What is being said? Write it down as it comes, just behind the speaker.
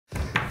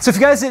So if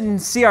you guys didn't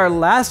see our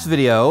last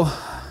video,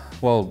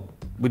 well,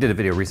 we did a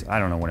video recently. I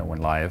don't know when it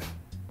went live.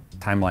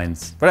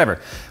 Timelines,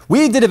 whatever.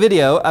 We did a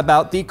video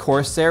about the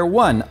Corsair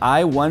One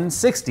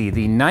i160,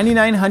 the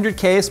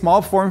 9900K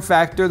small form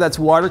factor that's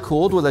water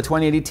cooled with a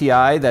 2080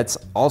 Ti that's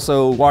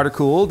also water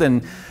cooled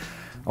and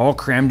all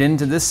crammed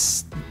into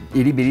this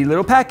itty bitty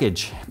little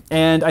package.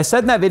 And I said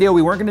in that video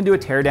we weren't gonna do a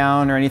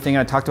teardown or anything.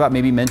 I talked about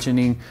maybe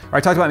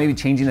maybe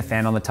changing the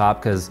fan on the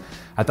top because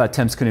I thought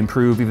temps could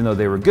improve even though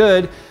they were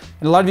good.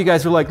 And a lot of you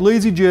guys were like,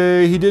 Lazy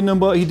Jay, he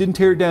didn't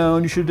tear it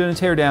down, you should have done a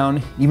tear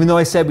down. Even though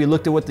I said we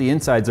looked at what the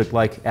insides looked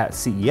like at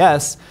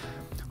CES.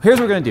 Here's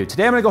what we're gonna do.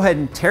 Today I'm gonna go ahead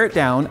and tear it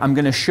down. I'm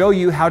gonna show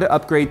you how to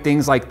upgrade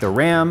things like the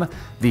RAM,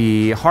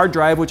 the hard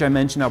drive, which I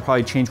mentioned I'll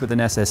probably change with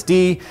an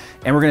SSD,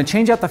 and we're gonna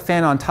change out the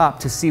fan on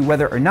top to see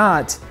whether or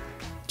not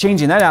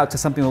changing that out to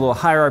something with a little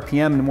higher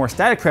RPM and more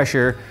static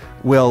pressure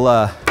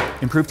will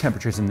improve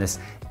temperatures in this.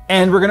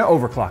 And we're gonna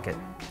overclock it.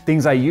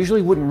 Things I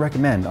usually wouldn't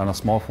recommend on a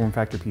small form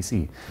factor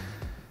PC.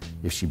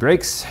 If she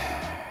breaks,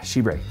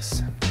 she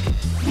breaks.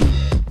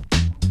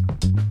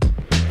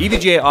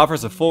 EVGA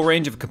offers a full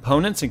range of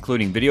components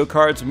including video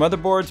cards,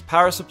 motherboards,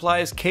 power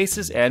supplies,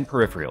 cases, and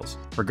peripherals.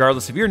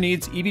 Regardless of your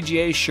needs,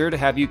 EVGA is sure to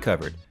have you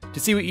covered. To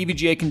see what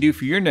EVGA can do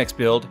for your next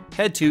build,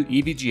 head to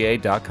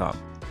evga.com.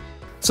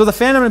 So the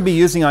fan I'm gonna be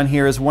using on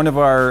here is one of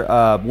our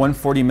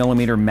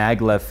 140mm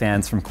maglev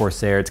fans from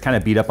Corsair. It's kind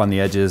of beat up on the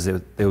edges.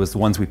 It was the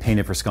ones we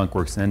painted for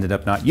Skunkworks and ended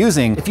up not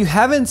using. If you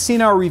haven't seen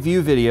our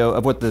review video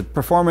of what the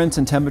performance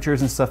and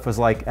temperatures and stuff was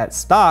like at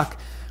stock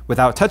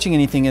without touching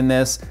anything in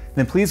this,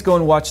 then please go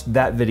and watch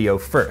that video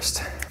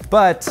first.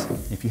 But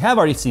if you have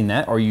already seen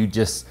that, or you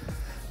just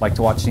like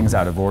to watch things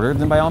out of order,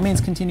 then by all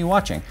means continue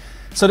watching.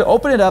 So to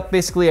open it up,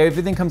 basically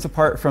everything comes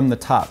apart from the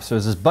top. So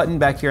there's this button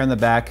back here on the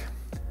back.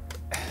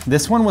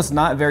 This one was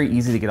not very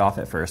easy to get off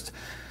at first.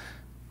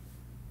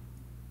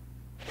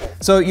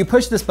 So you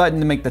push this button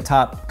to make the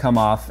top come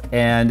off,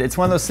 and it's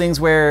one of those things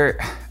where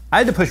I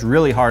had to push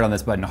really hard on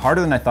this button,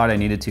 harder than I thought I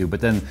needed to, but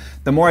then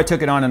the more I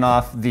took it on and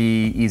off,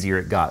 the easier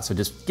it got. So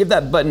just give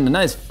that button a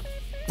nice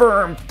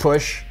firm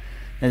push,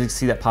 and you can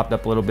see that popped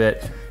up a little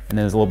bit, and then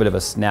there's a little bit of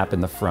a snap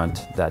in the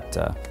front that,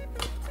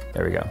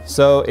 there we go.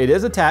 So it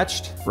is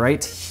attached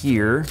right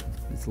here.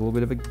 It's a little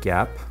bit of a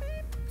gap.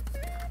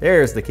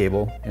 There's the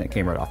cable, and it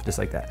came right off just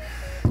like that.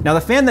 Now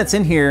the fan that's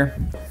in here,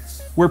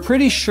 we're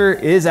pretty sure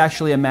is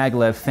actually a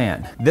maglev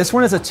fan. This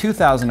one is a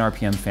 2000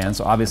 RPM fan,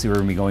 so obviously we're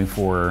gonna be going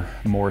for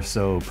more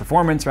so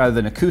performance rather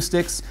than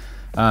acoustics.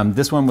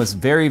 This one was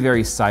very,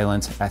 very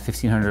silent at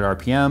 1500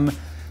 RPM.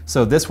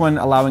 So this one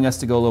allowing us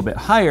to go a little bit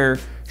higher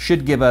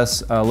should give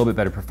us a little bit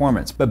better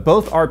performance, but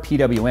both are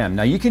PWM.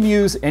 Now you can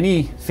use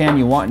any fan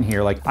you want in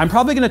here. Like I'm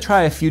probably gonna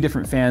try a few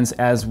different fans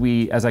as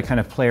I kind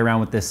of play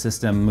around with this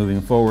system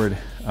moving forward.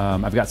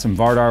 I've got some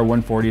Vardar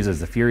 140s as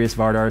the Furious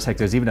Vardars. Heck,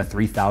 there's even a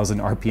 3000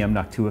 RPM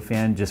Noctua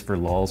fan just for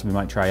lulz we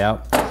might try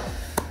out.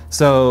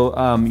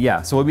 So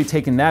yeah, so we'll be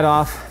taking that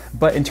off.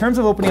 But in terms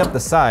of opening up the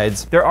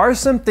sides, there are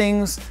some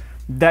things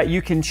that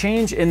you can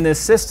change in this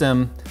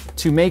system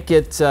to make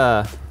it,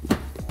 I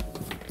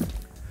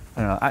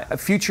don't know,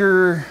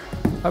 future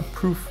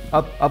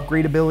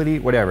upgradability,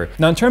 whatever.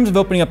 Now in terms of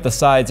opening up the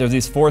sides, there's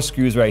these 4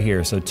 screws right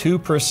here. So 2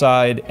 per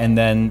side, and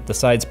then the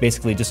sides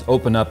basically just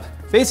open up,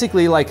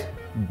 basically like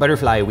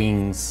butterfly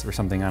wings or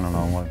something, I don't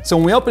know what. So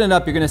when we open it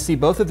up, you're gonna see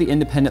both of the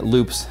independent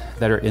loops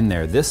that are in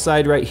there. This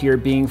side right here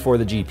being for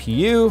the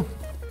GPU,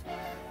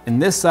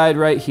 and this side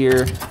right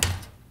here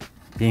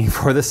being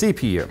for the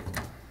CPU.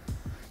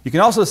 You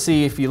can also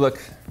see, if you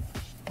look,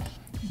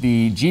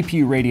 the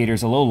GPU radiator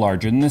is a little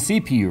larger than the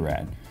CPU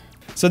rad.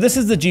 So this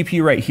is the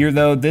GPU right here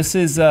though. This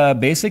is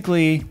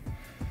basically,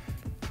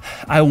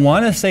 I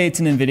wanna say it's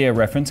an NVIDIA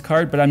reference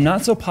card, but I'm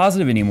not so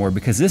positive anymore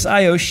because this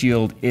IO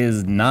shield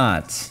is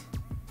not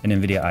an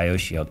NVIDIA IO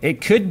shield.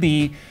 It could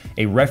be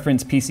a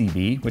reference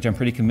PCB, which I'm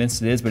pretty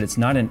convinced it is, but it's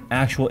not an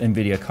actual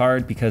NVIDIA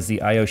card because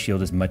the IO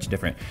shield is much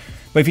different.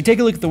 But if you take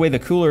a look at the way the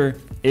cooler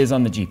is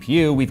on the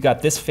GPU, we've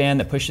got this fan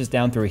that pushes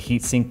down through a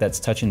heat sink that's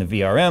touching the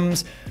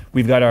VRMs.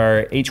 We've got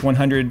our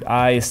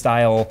H100i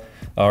style,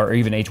 or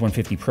even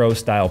H150 Pro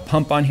style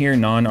pump on here,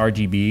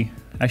 non-RGB.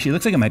 Actually, it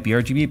looks like it might be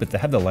RGB, but they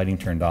have the lighting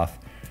turned off.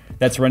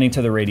 That's running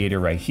to the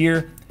radiator right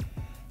here.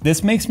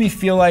 This makes me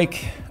feel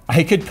like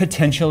I could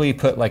potentially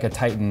put like a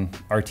Titan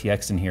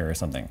RTX in here or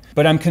something.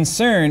 But I'm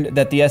concerned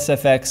that the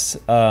SFX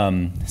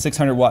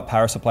 600 watt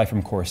power supply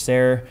from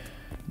Corsair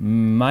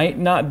might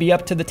not be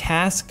up to the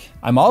task.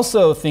 I'm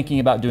also thinking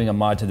about doing a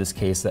mod to this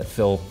case that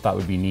Phil thought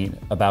would be neat,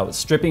 about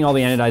stripping all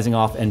the anodizing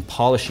off and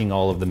polishing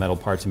all of the metal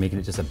parts and making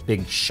it just a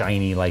big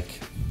shiny,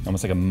 like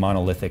almost like a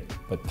monolithic,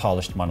 but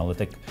polished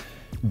monolithic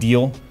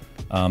deal.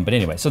 But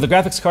anyway, so the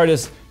graphics card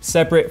is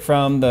separate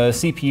from the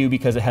CPU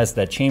because it has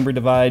that chamber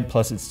divide,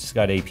 plus it's just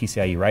got a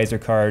PCIe riser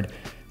card,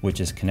 which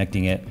is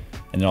connecting it,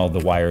 and then all the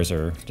wires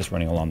are just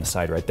running along the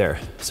side right there.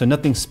 So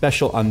nothing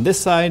special on this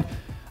side.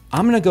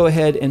 I'm gonna go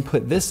ahead and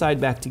put this side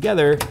back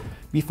together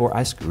before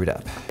I screw it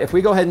up. If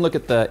we go ahead and look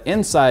at the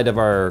inside of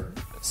our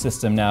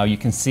system now, you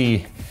can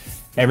see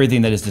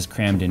everything that is just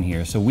crammed in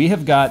here. So we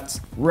have got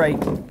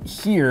right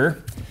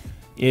here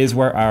is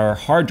where our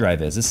hard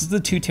drive is. This is the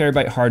 2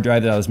 terabyte hard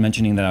drive that I was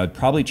mentioning that I would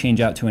probably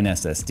change out to an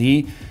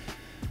SSD.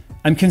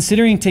 I'm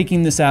considering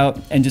taking this out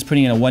and just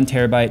putting in a 1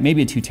 terabyte,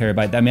 maybe a 2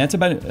 terabyte. I mean, that's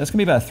gonna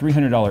be about a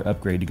 $300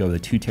 upgrade to go with a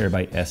 2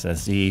 terabyte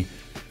SSD.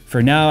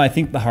 For now, I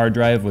think the hard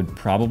drive would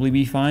probably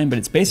be fine, but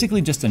it's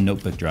basically just a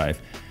notebook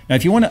drive. Now,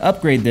 if you wanna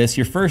upgrade this,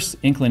 your first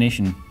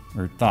inclination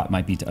or thought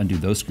might be to undo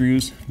those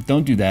screws.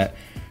 Don't do that.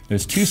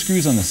 There's 2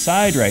 screws on the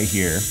side right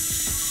here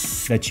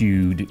that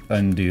you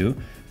undo.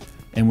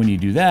 And when you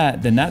do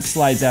that, then that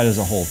slides out as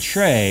a whole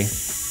tray.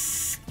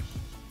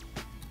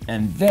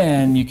 And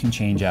then you can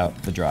change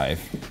out the drive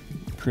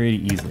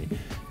pretty easily.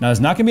 Now there's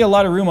not gonna be a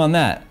lot of room on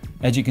that,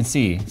 as you can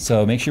see.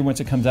 So make sure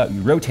once it comes out,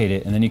 you rotate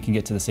it and then you can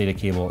get to the SATA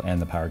cable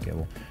and the power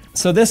cable.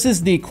 So this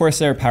is the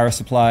Corsair power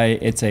supply.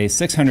 It's a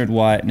 600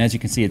 watt, and as you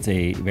can see, it's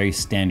a very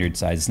standard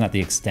size. It's not the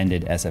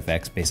extended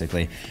SFX,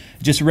 basically.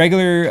 Just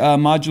regular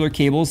modular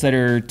cables that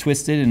are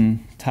twisted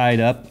and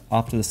tied up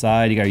off to the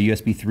side. You got a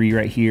USB 3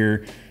 right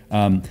here.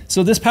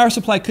 So this power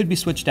supply could be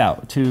switched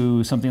out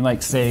to something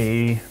like,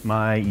 say,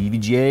 my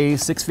EVGA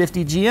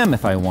 650 GM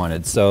if I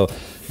wanted. So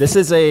this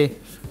is a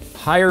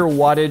higher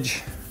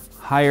wattage,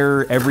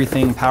 higher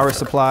everything power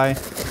supply,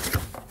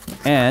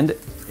 and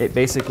it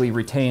basically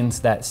retains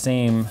that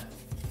same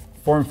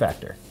form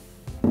factor.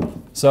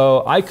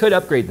 So I could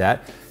upgrade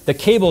that. The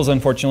cables,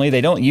 unfortunately,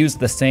 they don't use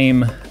the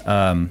same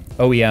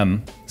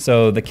OEM.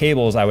 So the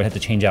cables, I would have to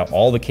change out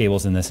all the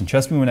cables in this. And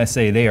trust me when I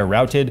say they are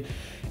routed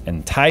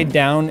and tied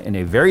down in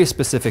a very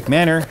specific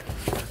manner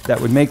that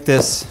would make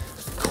this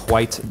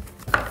quite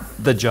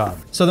the job.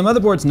 So the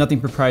motherboard's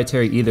nothing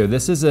proprietary either.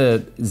 This is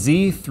a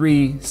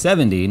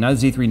Z370, not a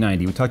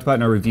Z390. We talked about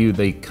in our review,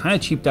 they kind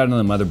of cheaped out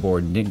on the motherboard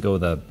and didn't go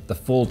the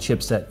full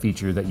chipset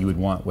feature that you would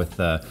want with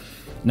the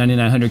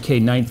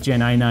 9900K 9th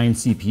Gen i9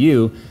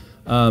 CPU.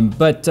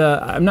 But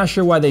I'm not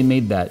sure why they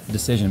made that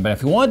decision, but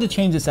if you wanted to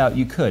change this out,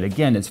 you could.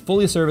 Again, it's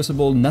fully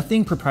serviceable,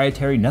 nothing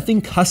proprietary,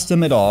 nothing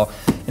custom at all.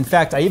 In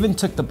fact, I even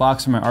took the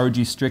box from my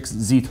ROG Strix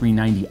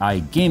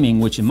Z390i Gaming,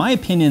 which in my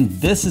opinion,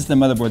 this is the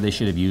motherboard they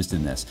should have used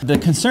in this. The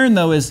concern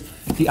though is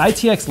the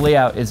ITX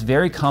layout is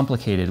very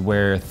complicated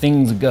where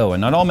things go,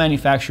 and not all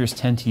manufacturers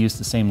tend to use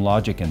the same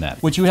logic in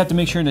that. What you would have to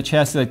make sure in a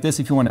chassis like this,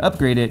 if you want to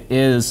upgrade it,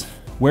 is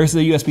where's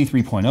the USB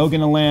 3.0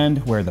 gonna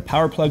land? Where the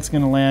power plug's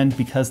gonna land?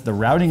 Because the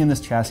routing in this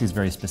chassis is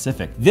very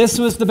specific. This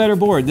was the better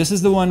board. This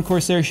is the one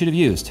Corsair should have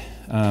used.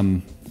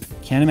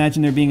 Can't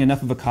imagine there being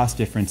enough of a cost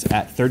difference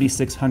at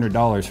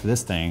 $3,600 for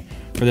this thing,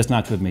 for this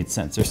not to have made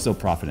sense. There's still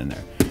profit in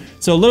there.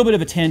 So a little bit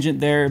of a tangent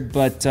there,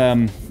 but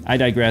I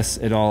digress.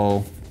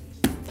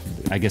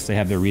 I guess they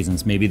have their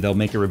reasons. Maybe they'll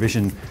make a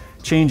revision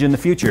change in the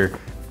future.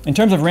 In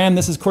terms of RAM,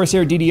 this is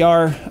Corsair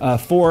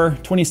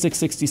DDR4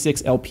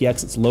 2666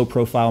 LPX. It's low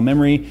profile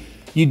memory.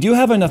 You do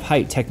have enough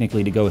height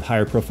technically to go with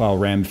higher profile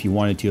RAM if you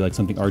wanted to, like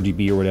something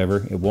RGB or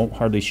whatever. It won't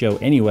hardly show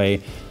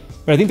anyway.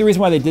 But I think the reason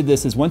why they did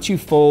this is once you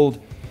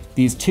fold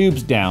these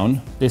tubes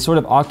down, they sort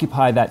of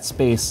occupy that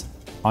space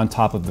on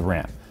top of the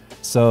RAM.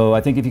 So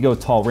I think if you go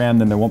with tall RAM,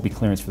 then there won't be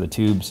clearance for the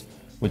tubes,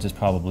 which is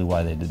probably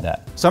why they did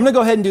that. So I'm gonna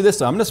go ahead and do this.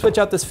 So I'm gonna switch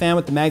out this fan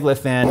with the maglev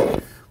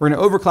fan. We're gonna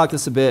overclock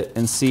this a bit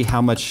and see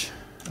how much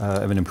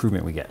of an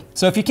improvement we get.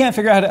 So if you can't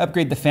figure out how to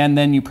upgrade the fan,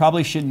 then you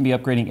probably shouldn't be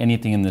upgrading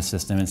anything in this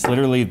system. It's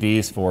literally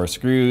these 4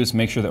 screws.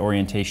 Make sure the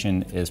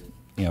orientation is,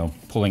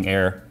 pulling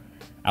air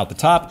out the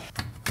top.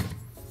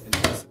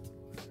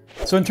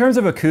 So in terms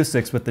of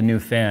acoustics with the new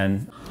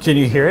fan, can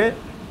you hear it?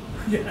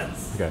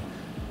 Yes. Okay.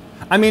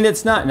 I mean,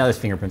 it's not, now there's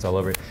fingerprints all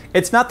over it.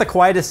 It's not the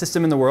quietest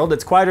system in the world.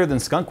 It's quieter than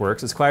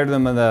Skunkworks. It's quieter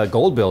than the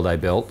Gold build I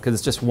built because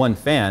it's just one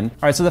fan.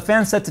 All right, so the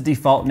fan's set to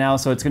default now,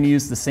 so it's gonna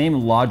use the same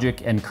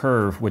logic and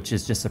curve, which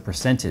is just a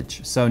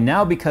percentage. So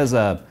now because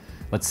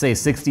let's say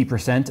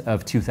 60%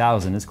 of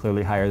 2000 is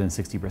clearly higher than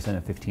 60%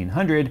 of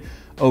 1500,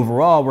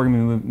 overall, we're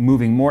gonna be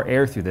moving more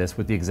air through this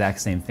with the exact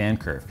same fan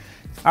curve.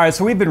 All right,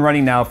 so we've been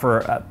running now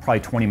for probably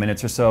 20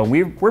 minutes or so.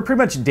 We're pretty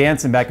much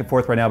dancing back and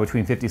forth right now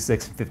between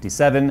 56 and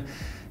 57.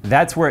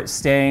 That's where it's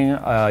staying.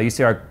 You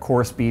see our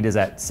core speed is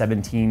at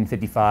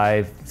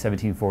 1755,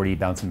 1740,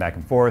 bouncing back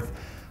and forth.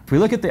 If we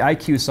look at the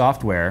IQ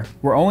software,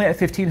 we're only at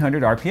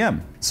 1500 RPM.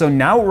 So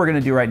now what we're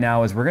gonna do right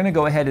now is we're gonna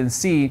go ahead and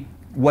see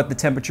what the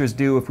temperatures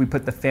do if we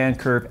put the fan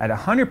curve at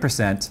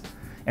 100%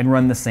 and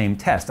run the same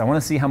test. I wanna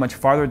see how much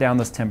farther down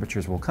those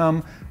temperatures will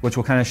come, which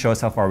will kind of show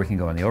us how far we can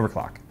go on the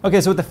overclock.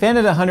 Okay, so with the fan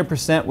at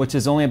 100%, which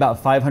is only about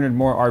 500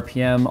 more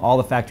RPM, all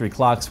the factory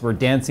clocks, we're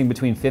dancing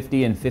between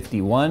 50 and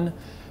 51.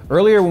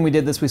 Earlier when we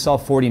did this, we saw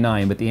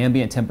 49, but the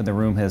ambient temp in the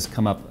room has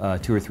come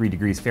up 2 or 3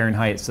 degrees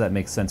Fahrenheit, so that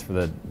makes sense for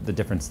the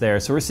difference there.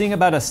 So we're seeing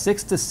about a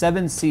 6 to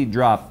 7 C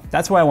drop.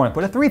 That's why I want to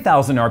put a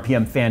 3000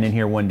 RPM fan in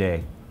here one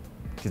day,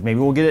 because maybe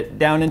we'll get it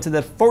down into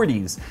the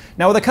 40s.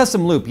 Now with a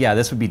custom loop, yeah,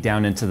 this would be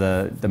down into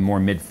the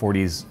more mid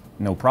 40s,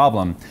 no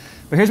problem.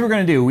 But here's what we're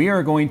gonna do. We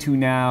are going to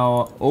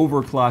now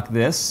overclock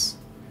this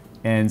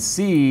and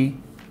see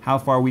how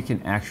far we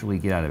can actually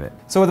get out of it.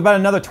 So with about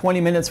another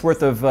 20 minutes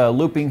worth of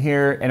looping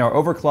here and our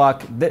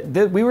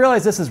overclock, we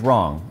realize this is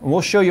wrong. And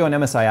we'll show you on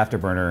MSI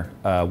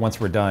Afterburner once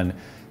we're done.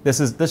 This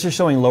is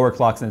showing lower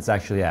clocks than it's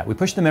actually at. We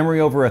pushed the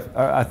memory over a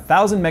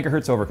 1000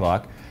 megahertz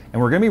overclock,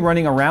 and we're gonna be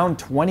running around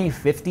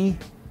 2050,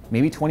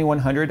 maybe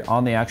 2100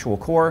 on the actual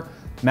core,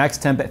 max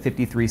temp at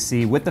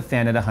 53C with the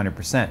fan at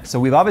 100%. So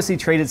we've obviously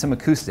traded some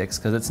acoustics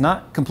because it's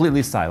not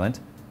completely silent,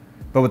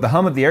 but with the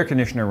hum of the air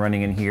conditioner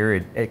running in here,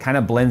 it kind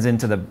of blends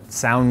into the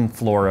sound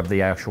floor of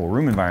the actual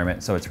room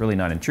environment, so it's really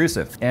not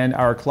intrusive. And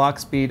our clock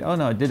speed, oh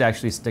no, it did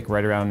actually stick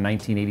right around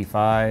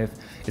 1985.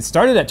 It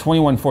started at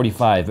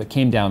 2145, but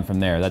came down from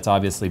there. That's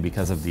obviously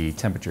because of the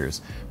temperatures.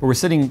 But we're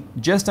sitting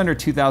just under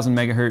 2000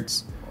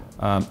 megahertz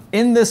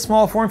in this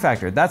small form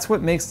factor. That's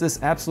what makes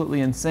this absolutely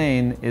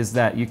insane, is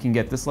that you can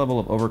get this level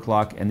of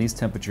overclock and these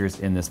temperatures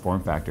in this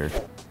form factor.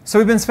 So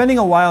we've been spending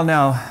a while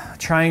now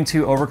trying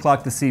to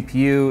overclock the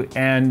CPU,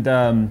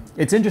 and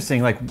it's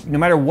interesting, like no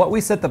matter what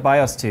we set the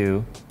BIOS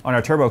to on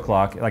our turbo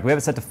clock, like we have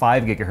it set to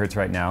 5 gigahertz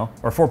right now,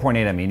 or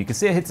 4.8 I mean, you can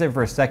see it hits there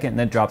for a second and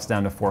then drops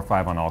down to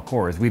 4.5 on all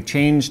cores. We've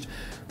changed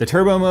the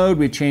turbo mode,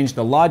 we've changed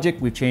the logic,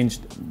 we've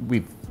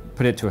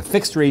put it to a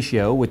fixed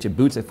ratio, which it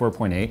boots at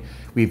 4.8.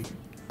 We've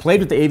played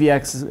with the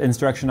AVX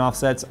instruction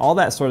offsets, all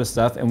that sort of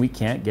stuff, and we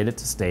can't get it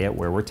to stay at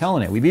where we're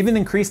telling it. We've even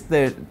increased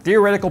the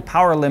theoretical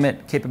power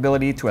limit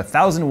capability to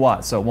 1000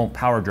 watts, so it won't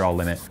power draw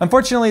limit.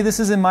 Unfortunately,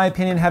 this is, in my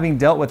opinion, having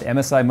dealt with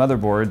MSI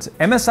motherboards.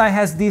 MSI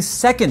has the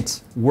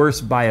second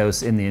worst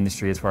BIOS in the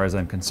industry as far as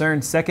I'm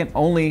concerned, second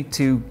only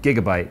to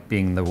Gigabyte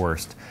being the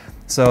worst.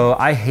 So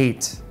I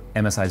hate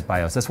MSI's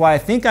BIOS. That's why I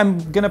think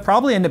I'm gonna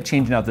probably end up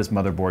changing out this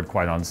motherboard,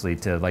 quite honestly,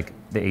 to like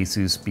the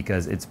Asus,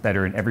 because it's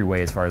better in every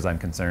way as far as I'm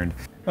concerned.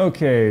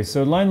 Okay,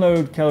 so line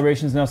load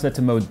calibration is now set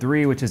to mode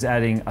 3, which is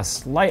adding a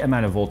slight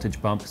amount of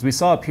voltage bump, because we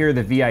saw up here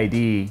the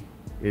VID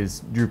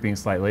is drooping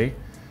slightly.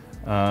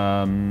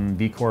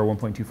 V-core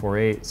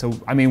 1.248. So,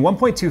 I mean,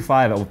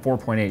 1.25 at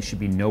 4.8 should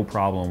be no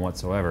problem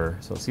whatsoever.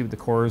 So let's see what the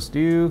cores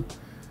do.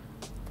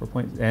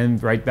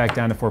 And right back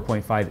down to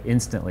 4.5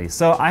 instantly.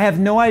 So I have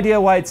no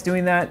idea why it's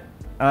doing that.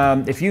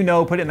 If you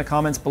know, put it in the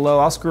comments below.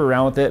 I'll screw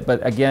around with it,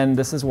 but again,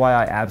 this is why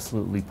I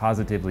absolutely,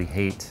 positively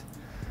hate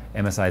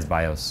MSI's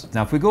BIOS.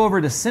 Now, if we go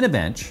over to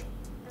Cinebench,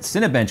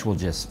 Cinebench will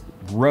just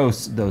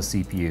roast those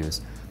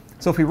CPUs.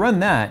 So if we run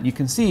that, you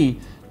can see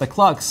the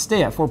clocks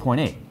stay at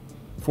 4.8,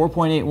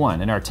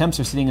 4.81, and our temps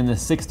are sitting in the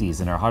 60s,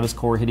 and our hottest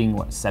core hitting,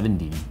 what,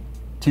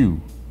 72.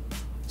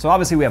 So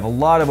obviously we have a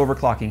lot of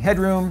overclocking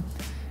headroom.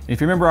 And if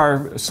you remember,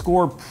 our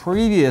score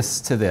previous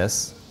to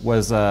this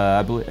was,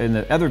 I believe in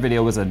the other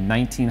video, was a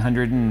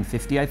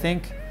 1950, I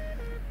think.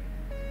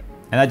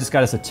 And that just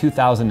got us a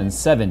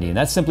 2070, and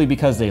that's simply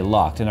because they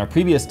locked. In our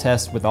previous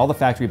test with all the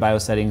factory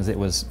BIOS settings, it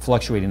was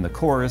fluctuating the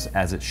cores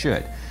as it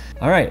should.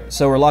 All right,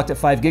 so we're locked at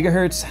 5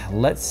 gigahertz.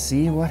 Let's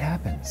see what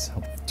happens.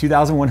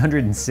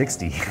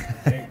 2160.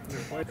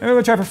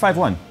 We'll try for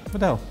 5.1. What the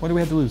hell? What do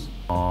we have to lose?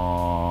 Oh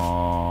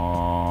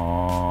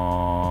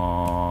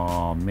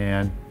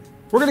man.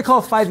 We're gonna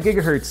call 5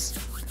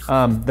 gigahertz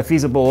the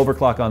feasible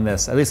overclock on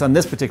this, at least on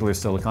this particular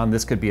silicon.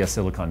 This could be a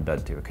silicon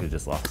dud too. It could have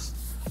just lost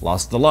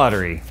the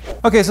lottery.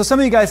 Okay, so some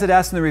of you guys had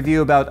asked in the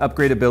review about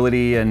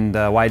upgradability and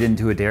why I didn't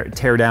do a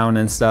teardown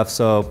and stuff.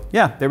 So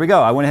yeah, there we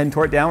go. I went ahead and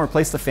tore it down,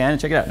 replaced the fan,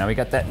 and check it out. Now we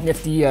got that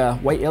nifty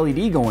white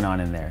LED going on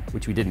in there,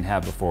 which we didn't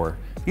have before.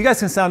 You guys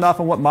can sound off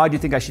on what mod you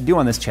think I should do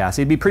on this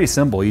chassis. It'd be pretty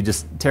simple. You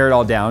just tear it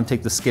all down,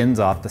 take the skins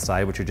off the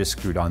side, which are just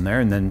screwed on there,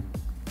 and then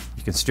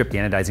you can strip the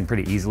anodizing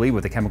pretty easily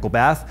with a chemical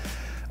bath,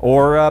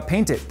 or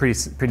paint it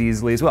pretty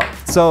easily as well.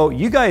 So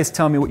you guys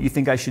tell me what you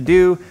think I should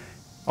do.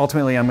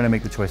 Ultimately, I'm gonna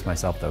make the choice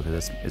myself though,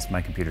 because it's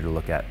my computer to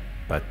look at.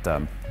 But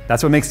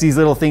that's what makes these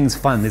little things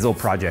fun, these little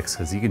projects,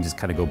 because you can just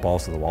kind of go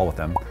balls to the wall with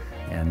them.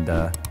 And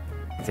at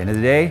the end of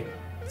the day,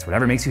 it's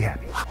whatever makes you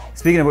happy.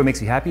 Speaking of what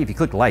makes you happy, if you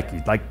click like,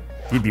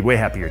 you'd be way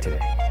happier today.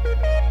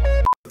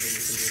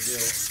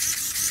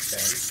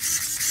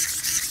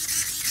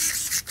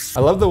 I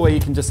love the way you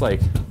can just like,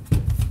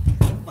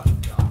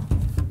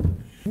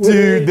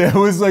 dude, that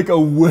was like a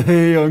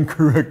way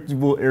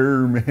uncorrectable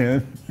error,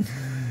 man.